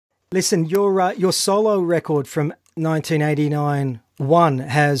Listen, your solo record from 1989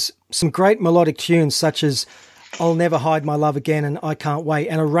 has some great melodic tunes such as I'll Never Hide My Love Again and I Can't Wait,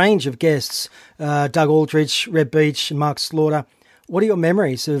 and a range of guests, Doug Aldrich, Reb Beach and Mark Slaughter. What are your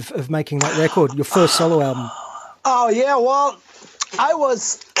memories of making that record, your first solo album? Oh, yeah, well, I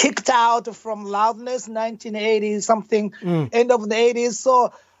was kicked out from Loudness 1980 something, end of the 80s.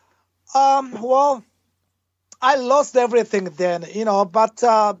 So, well, I lost everything then, but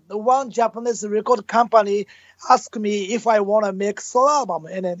one Japanese record company asked me if I want to make solo album.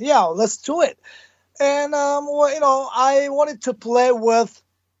 And then, yeah, let's do it. And, I wanted to play with,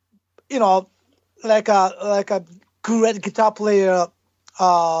 like a great guitar player,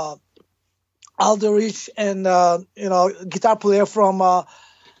 Aldrich, and, guitar player from,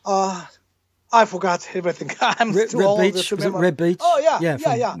 I forgot everything. I'm too old to remember. Red Beach? Oh,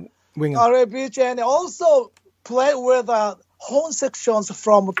 yeah. Winger. Red Beach, and also play with horn sections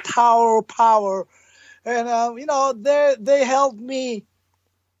from Tower Power. And, they helped me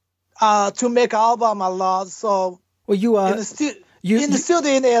to make album a lot. So, well, you are in the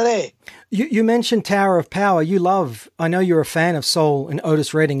studio in LA. You mentioned Tower of Power. I know you're a fan of soul and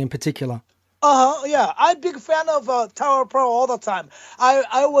Otis Redding in particular. Yeah. I'm a big fan of Tower of Power all the time.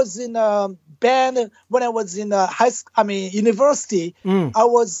 I was in a band when I was in university. I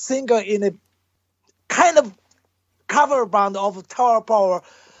was singer in a kind of cover band of Tower of Power.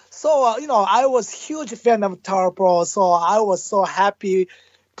 So, I was huge fan of Tower of Power. So I was so happy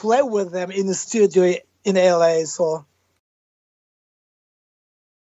play with them in the studio in LA. So